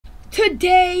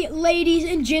today, ladies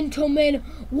and gentlemen,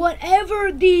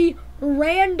 whatever the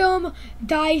random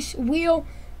dice wheel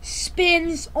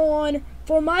spins on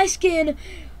for my skin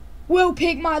will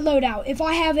pick my loadout. If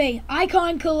I have a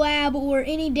icon collab or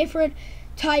any different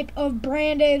type of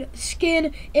branded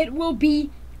skin, it will be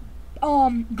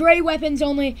gray weapons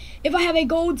only. If I have a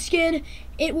gold skin,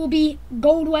 it will be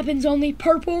gold weapons only.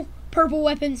 Purple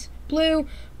weapons. Blue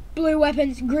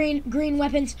weapons. Green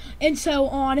weapons, and so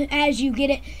on as you get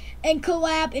it. And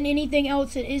collab and anything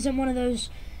else that isn't one of those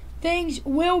things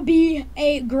will be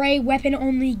a gray weapon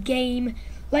only game.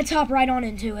 Let's hop right on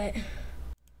into it.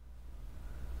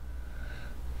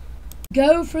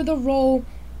 Go for the roll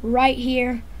right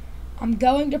here. I'm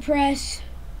going to press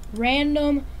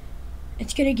random.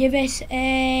 It's going to give us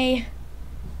a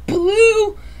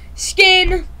blue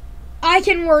skin. I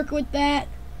can work with that.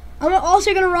 I'm also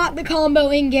going to rock the combo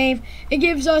in-game. It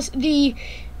gives us the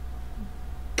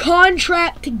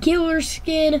Contract Killer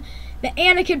skin, the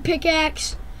Anakin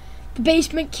pickaxe, the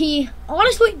basement key.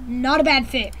 Honestly, not a bad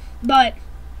fit. But,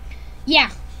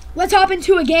 yeah. Let's hop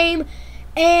into a game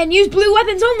and use blue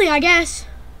weapons only, I guess.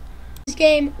 This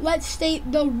game, let's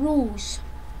state the rules.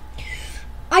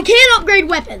 I can't upgrade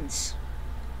weapons.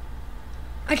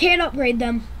 I can't upgrade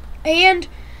them. And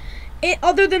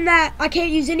other than that, I can't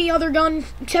use any other gun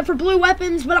except for blue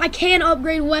weapons, but I can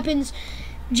upgrade weapons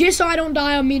just so I don't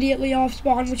die immediately off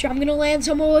spawn, which I'm going to land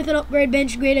somewhere with an upgrade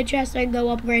bench, create a chest, and go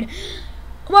upgrade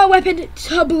my weapon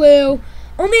to blue.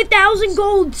 Only 1,000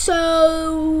 gold,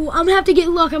 so I'm going to have to get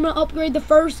luck. I'm going to upgrade the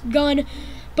first gun.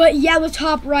 But yeah, let's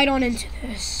hop right on into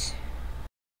this.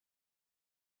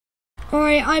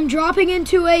 Alright, I'm dropping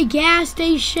into a gas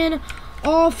station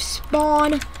off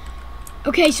spawn.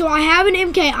 Okay, so I have an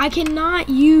MK. I cannot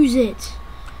use it.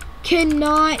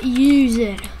 Cannot use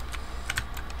it.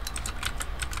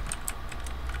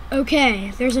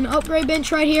 Okay, there's an upgrade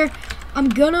bench right here. I'm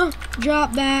gonna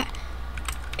drop that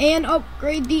and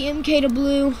upgrade the MK to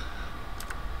blue.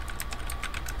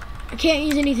 I can't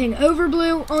use anything over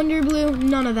blue, under blue,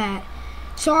 none of that.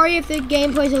 Sorry if the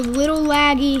gameplay's a little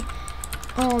laggy.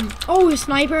 Oh, a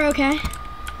sniper, okay.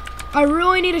 I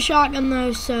really need a shotgun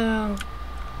though, so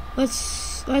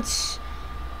let's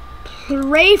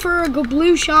pray for a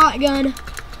blue shotgun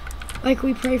like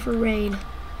we pray for rain.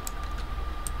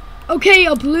 Okay,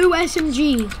 a blue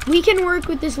SMG. We can work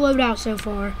with this loadout so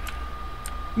far.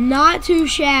 Not too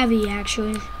shabby,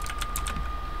 actually.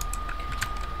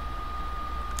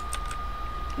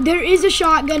 There is a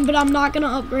shotgun, but I'm not going to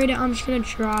upgrade it. I'm just going to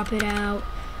drop it out.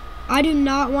 I do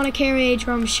not want to carry a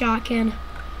drum shotgun.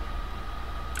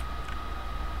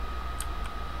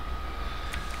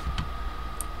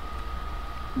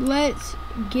 Let's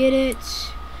get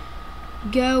it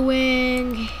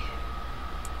going.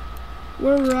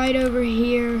 We're right over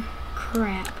here.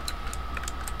 Crap.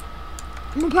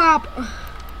 I'm gonna pop.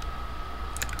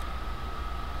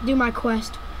 Do my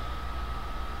quest.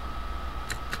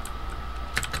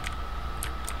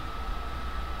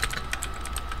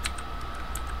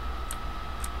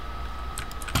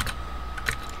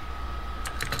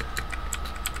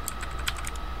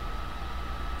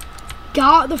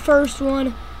 Got the first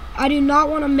one. I do not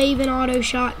want a Maven auto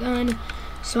shotgun,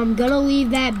 so I'm gonna leave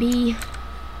that be.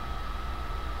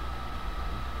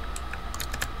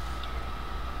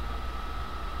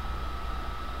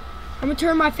 I'm gonna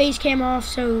turn my face cam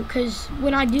off, because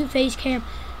when I do face cam,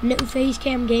 no face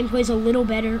cam gameplay's a little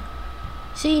better.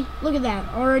 See, look at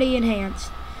that, already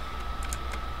enhanced.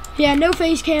 Yeah, no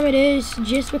face cam it is,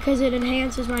 just because it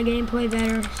enhances my gameplay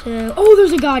better. So, oh,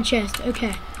 there's a god chest.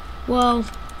 Okay, well,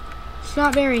 it's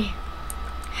not very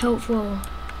helpful.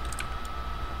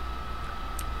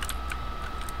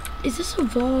 Is this a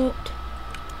vault?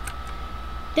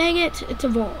 Dang it, it's a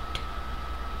vault.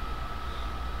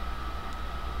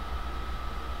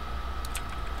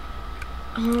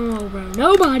 Oh, bro,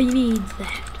 nobody needs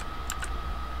that.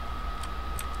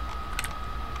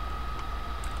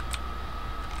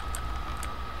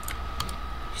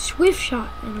 Swift shot.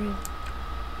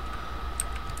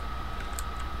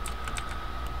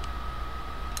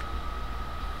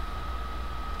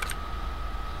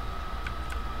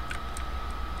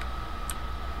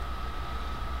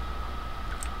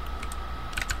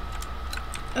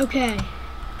 Okay.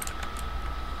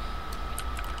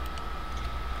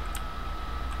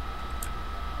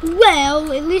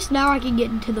 Well, at least now I can get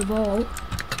into the vault.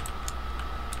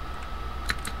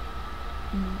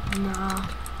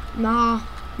 Nah,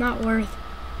 not worth.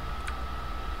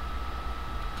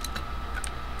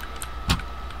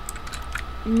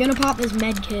 I'm gonna pop this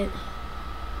med kit.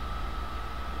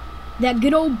 That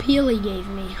good old Peely gave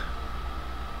me.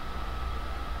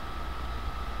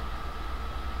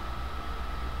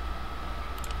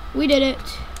 We did it.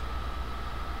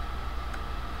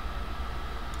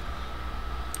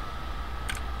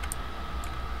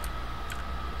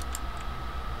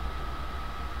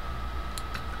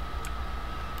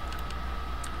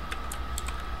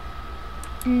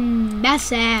 That's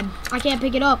sad. I can't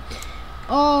pick it up.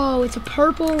 Oh, it's a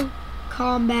purple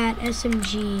combat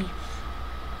SMG.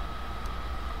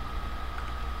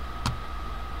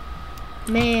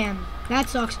 Man, that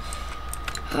sucks.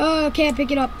 Oh, can't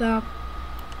pick it up though.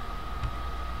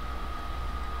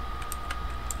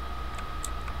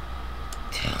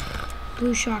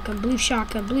 Blue shotgun, blue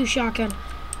shotgun, blue shotgun.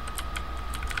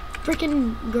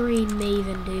 Freaking green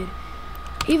Maven, dude.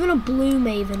 Even a blue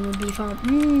Maven would be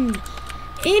fun.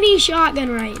 Any shotgun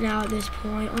right now at this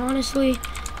point, honestly,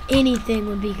 anything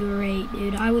would be great,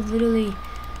 dude. I would literally.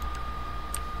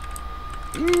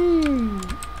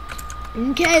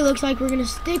 Okay, looks like we're gonna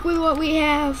stick with what we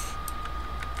have.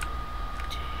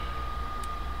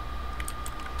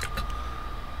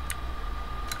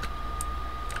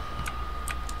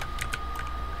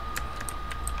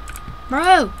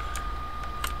 Bro!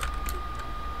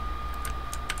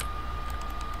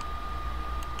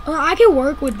 I can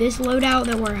work with this loadout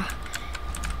that we're...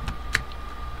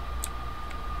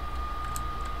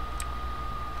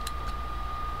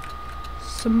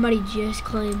 Somebody just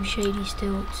claimed Shady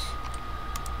Stilts.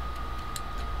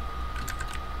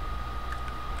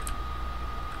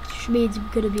 Which means I'm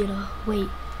gonna be able to wait.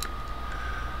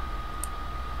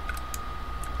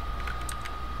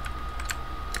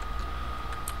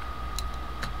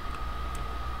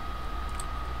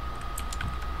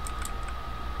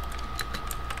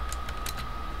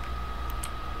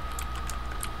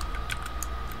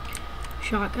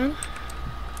 Shotgun.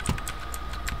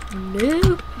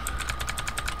 Nope.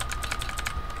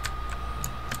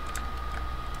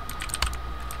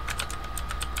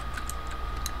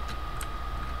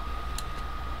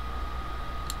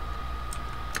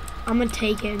 I'm gonna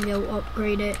take it and go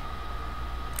upgrade it.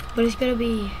 But it's gonna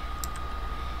be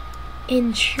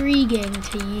intriguing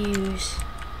to use.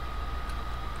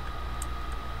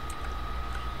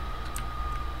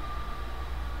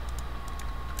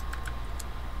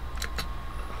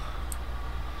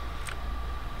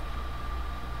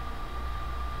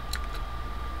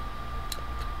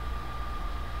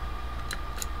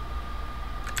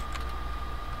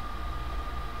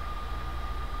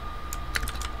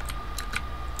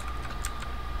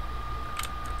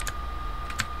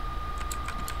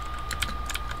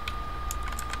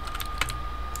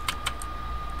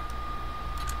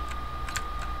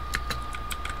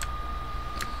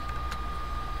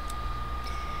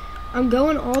 I'm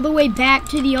going all the way back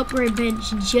to the upgrade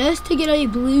bench just to get a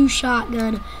blue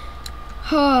shotgun.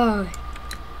 Oh.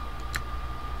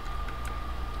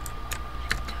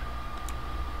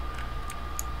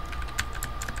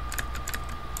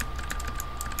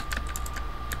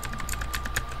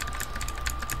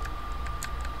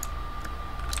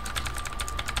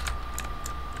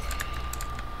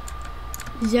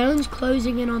 Zone's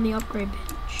closing in on the upgrade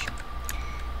bench,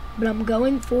 but I'm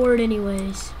going forward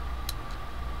anyways.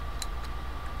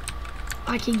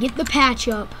 I can get the patch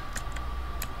up.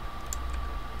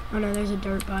 Oh no, there's a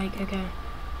dirt bike, okay.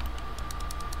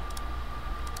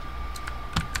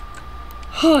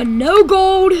 Oh, no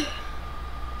gold.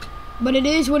 But it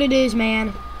is what it is,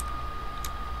 man.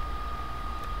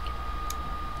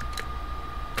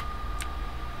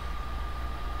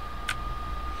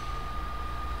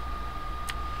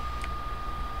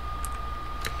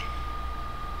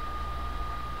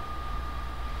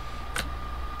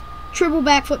 Triple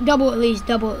backflip, double at least,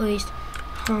 double at least.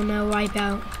 Oh no,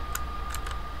 wipeout.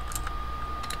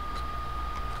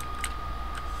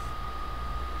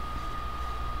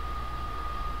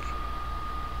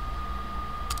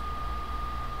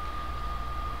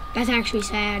 That's actually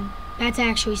sad. That's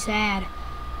actually sad.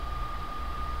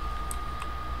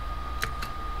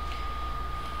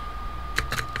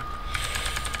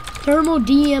 Thermal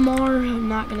DMR, I'm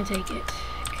not gonna take it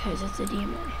because it's a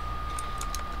DMR.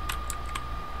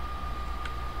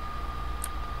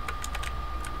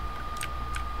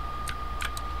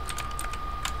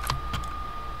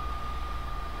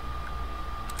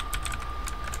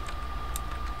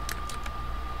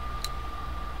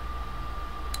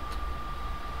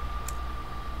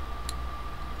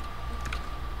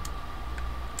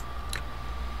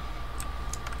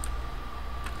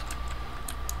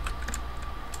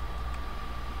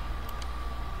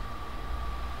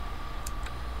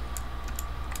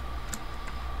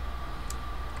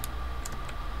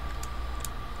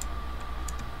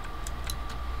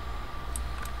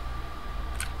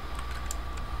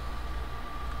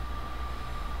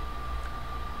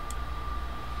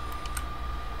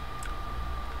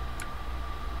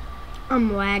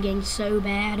 I'm lagging so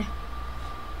bad.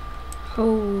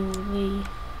 Holy.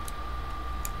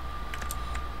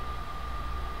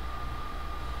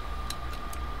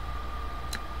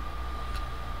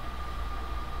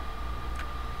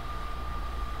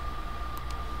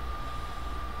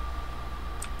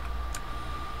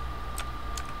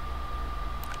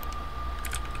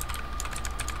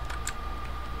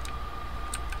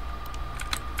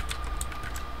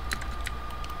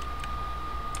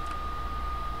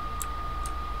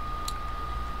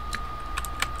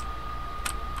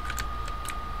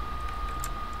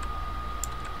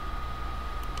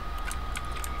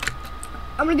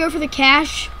 I'm gonna go for the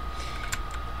cash,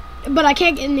 but I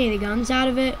can't get any of the guns out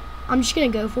of it. I'm just gonna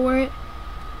go for it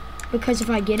because if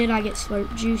I get it, I get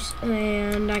Slurp Juice,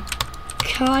 and I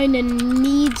kind of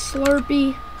need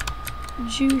Slurpy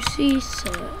Juicy,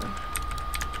 so.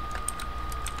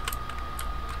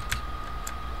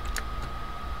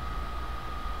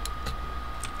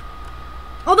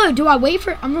 Although, do I wait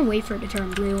for it? I'm gonna wait for it to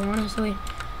turn blue, honestly.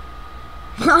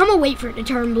 I'm gonna wait for it to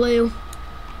turn blue.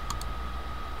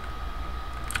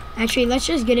 Actually, let's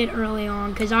just get it early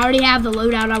on because I already have the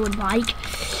loadout I would like.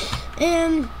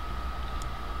 And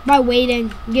by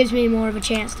waiting, it gives me more of a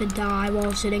chance to die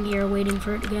while sitting here waiting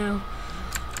for it to go.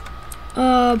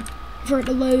 For it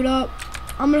to load up.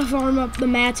 I'm going to farm up the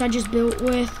mats I just built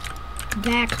with.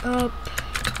 Back up.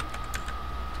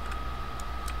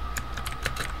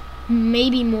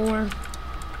 Maybe more.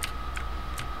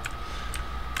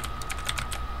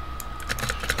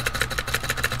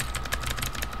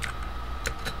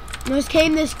 Let's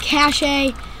claim this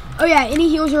cache. Oh yeah, any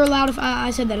heals are allowed. If I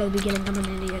said that at the beginning, I'm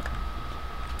an idiot.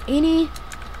 Any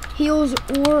heals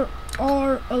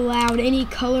are allowed. Any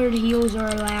colored heals are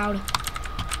allowed.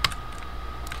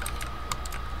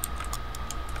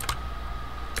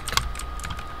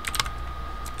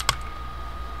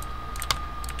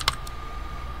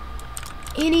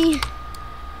 Any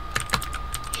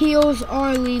heals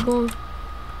are legal.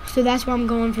 So that's why I'm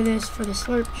going for this, for the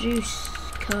Slurp Juice,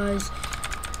 because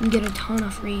you get a ton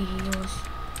of free heals.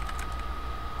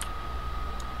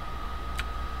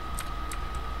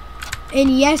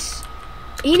 And yes,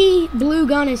 any blue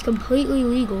gun is completely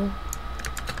legal.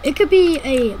 It could be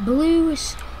a blue.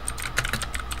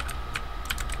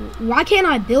 Why can't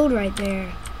I build right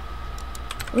there?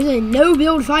 There's a no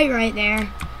build fight right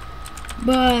there.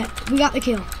 But we got the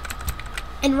kill.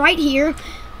 And right here,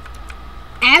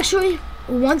 actually,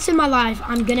 once in my life,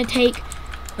 I'm gonna take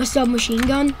a submachine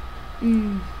gun.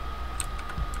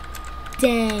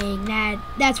 Dang,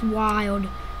 that's wild.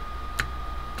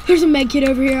 There's a med kit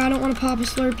over here. I don't want to pop a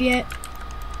slurp yet.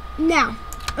 Now,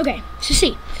 okay, so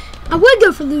see, I would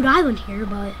go for Loot Island here,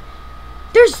 but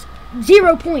there's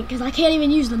 0 point because I can't even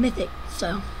use the mythic,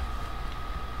 so.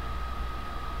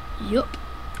 Yup.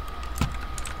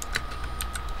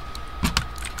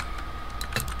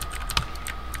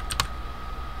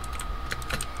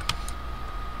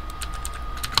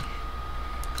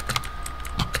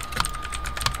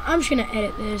 I'm just gonna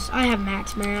edit this. I have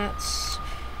max mats.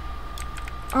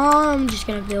 I'm just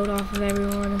gonna build off of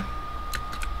everyone.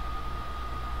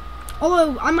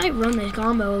 Although I might run this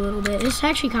combo a little bit. It's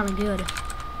actually kind of good.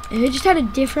 If it just had a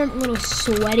different little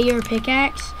sweatier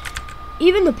pickaxe,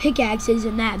 even the pickaxe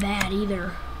isn't that bad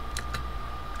either.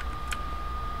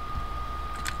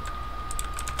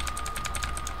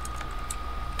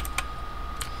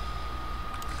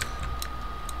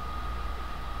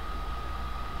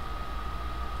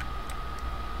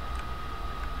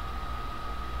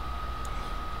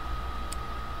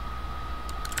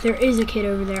 There is a kid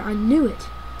over there. I knew it.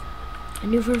 I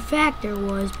knew for a fact there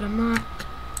was, but I'm not.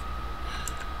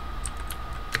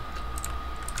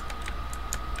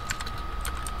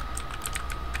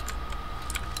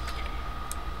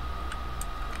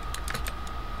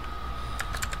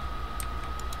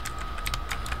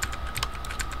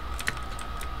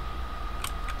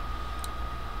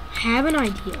 Have an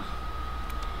idea.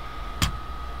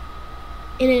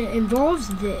 And it involves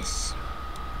this.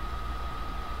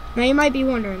 Now you might be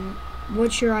wondering,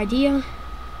 what's your idea?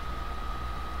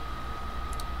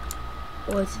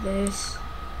 What's this?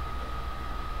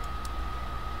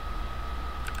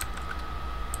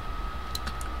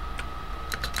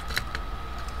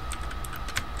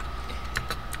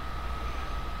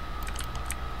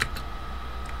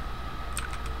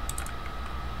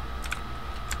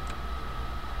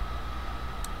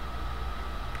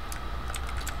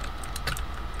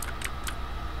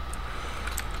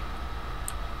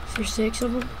 For 6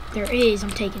 of them? There is. I'm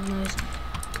taking those.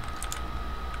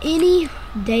 Any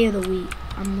day of the week,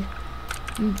 I'm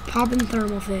popping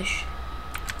thermal fish.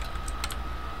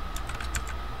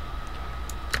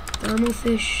 Thermal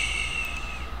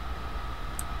fish.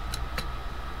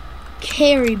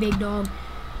 carry, big dog.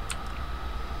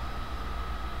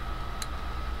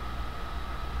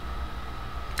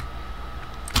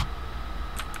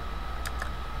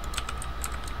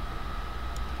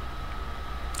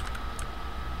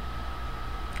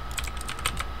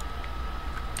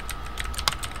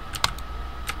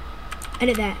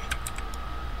 Edit that.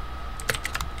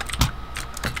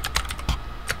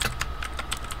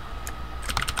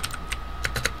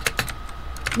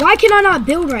 Why can I not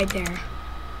build right there?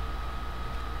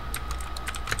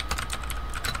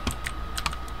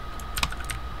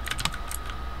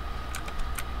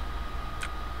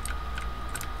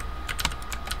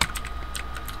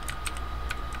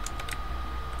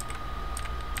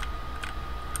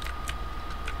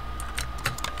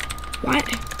 What?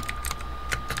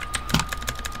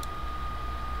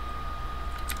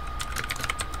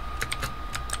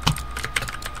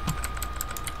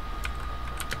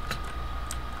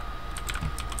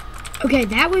 Okay,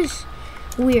 that was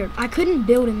weird. I couldn't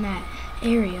build in that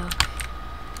area.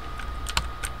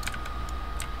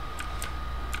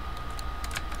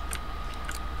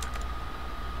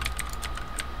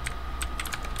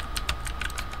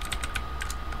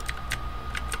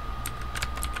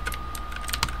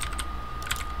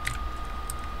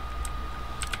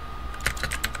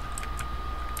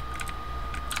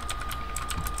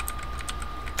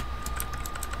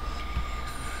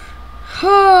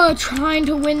 Trying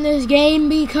to win this game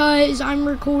because I'm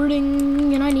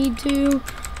recording and I need to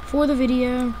for the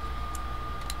video.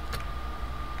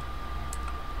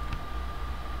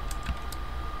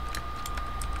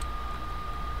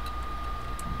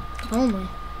 If only.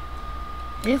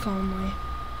 If only.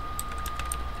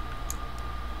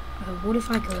 Oh, what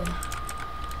if I could?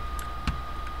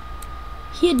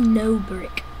 He had no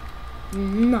brick.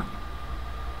 None.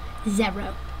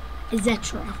 Zero.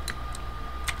 Zetra.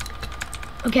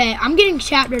 Okay, I'm getting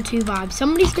chapter 2 vibes.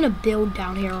 Somebody's gonna build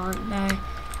down here, aren't they?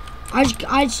 I just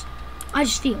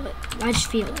feel it. I just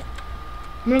feel it.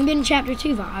 I mean, I'm getting chapter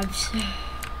 2 vibes.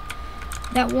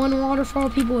 That one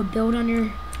waterfall, people would build on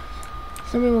your.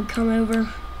 Somebody would come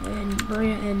over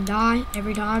and die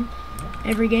every time.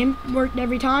 Every game worked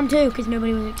every time too, because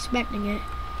nobody was expecting it.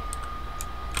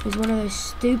 It was one of those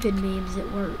stupid memes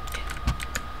that worked.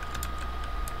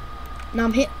 Now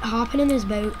I'm hopping in this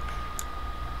boat.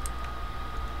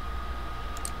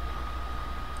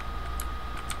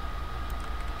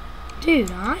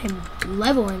 Dude, I am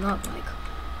leveling up like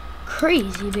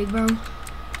crazy, big bro.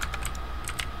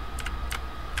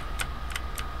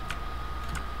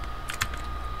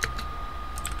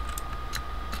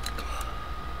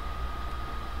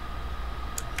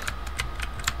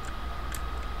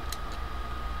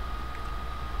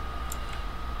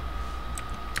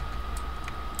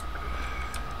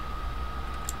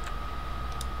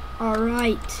 All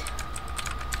right,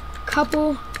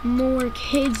 couple more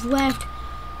kids left.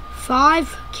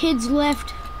 5 kids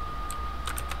left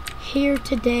here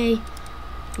today.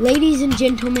 Ladies and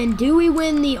gentlemen, do we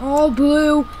win the all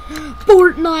blue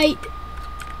Fortnite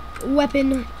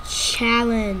weapon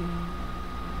challenge?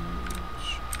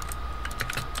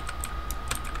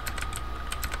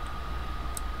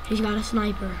 He's got a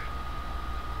sniper.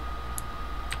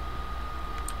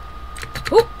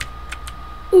 Oh!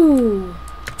 Ooh!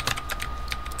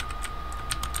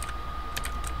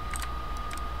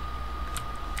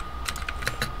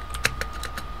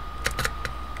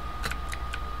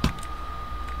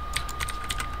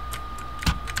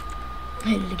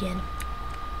 Hit it again.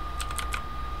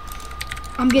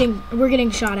 We're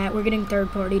getting shot at. We're getting third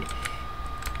partied.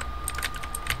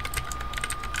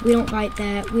 We don't fight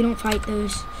that. We don't fight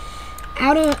those.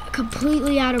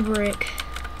 Completely out of brick.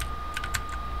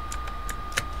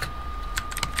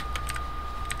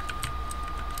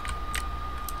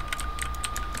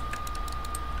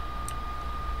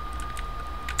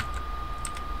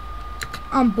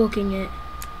 I'm booking it.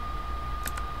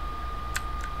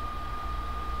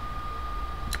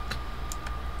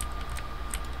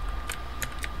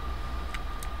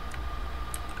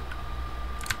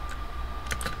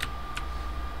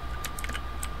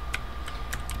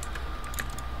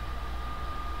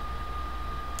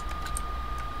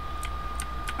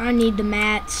 I need the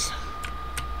mats.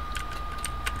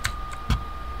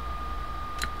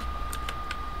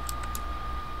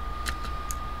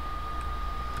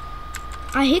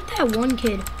 I hit that one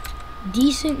kid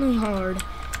decently hard.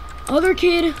 Other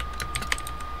kid,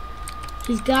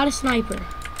 he's got a sniper.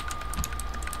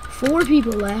 4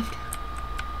 people left.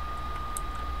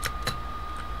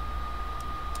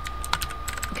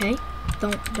 Okay,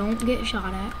 don't get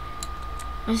shot at.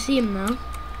 I see him though.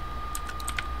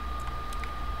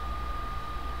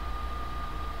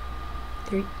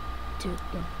 Three, 2,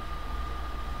 1.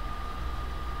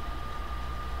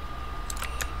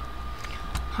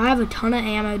 I have a ton of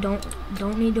ammo.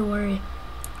 Don't need to worry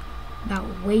about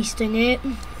wasting it.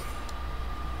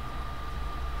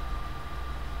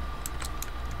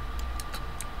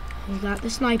 We got the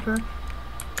sniper.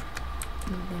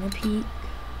 I'm gonna peek.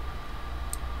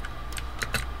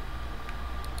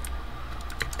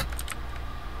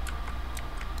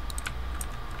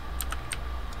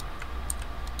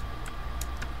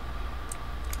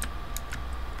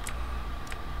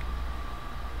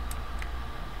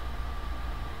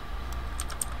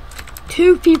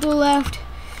 Two people left.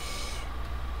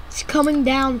 It's coming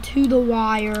down to the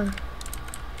wire.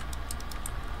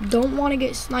 Don't want to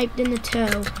get sniped in the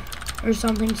toe or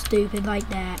something stupid like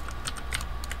that.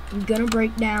 I'm gonna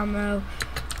break down though.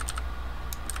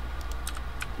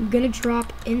 I'm gonna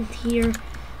drop in here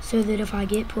so that if I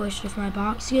get pushed, if my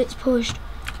box gets pushed,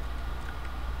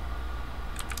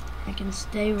 I can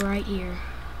stay right here.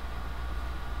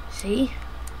 See?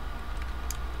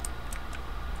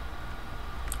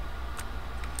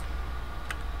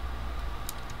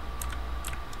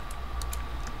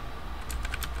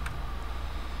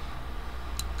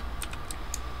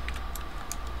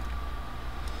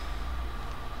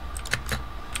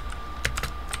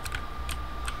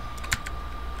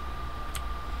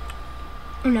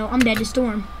 Oh no, I'm dead to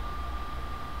storm.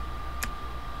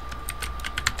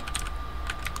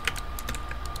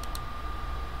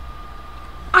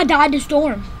 I died to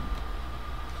storm.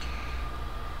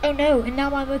 Oh no, and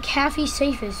now my McAfee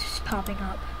safe is popping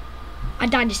up. I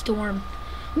died to storm.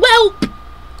 Well,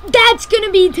 that's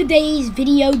gonna be today's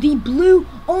video. The blue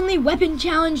only weapon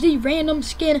challenge, the random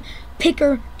skin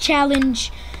picker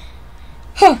challenge.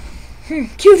 Huh.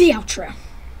 Cue the outro.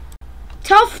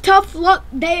 Tough luck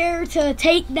there to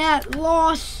take that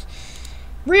loss.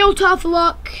 Real tough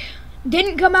luck.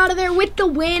 Didn't come out of there with the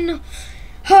win.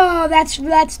 Oh, that's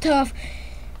tough.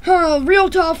 Real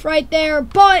tough right there.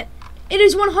 But it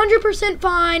is 100%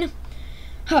 fine.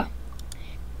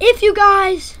 If you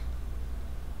guys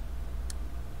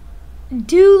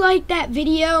do like that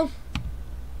video,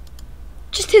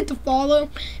 just hit the follow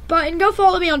button. Go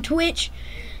follow me on Twitch.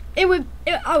 I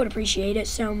would appreciate it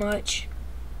so much.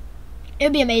 It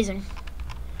would be amazing.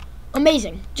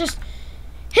 Amazing. Just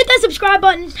hit that subscribe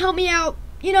button. Help me out.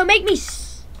 You know, make me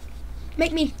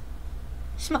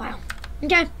smile.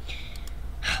 Okay?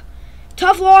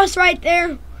 Tough loss right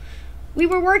there. We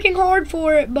were working hard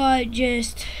for it, but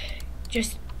just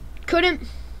couldn't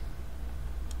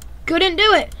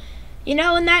do it. You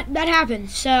know, and that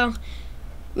happens. So,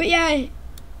 but yeah, if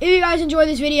you guys enjoy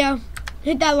this video,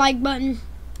 hit that like button.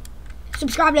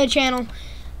 Subscribe to the channel.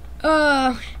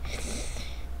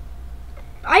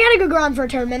 I gotta go grind for a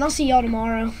tournament. I'll see y'all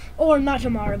tomorrow. Or not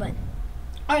tomorrow, but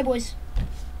alright boys.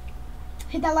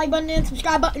 Hit that like button and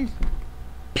subscribe button.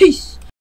 Peace.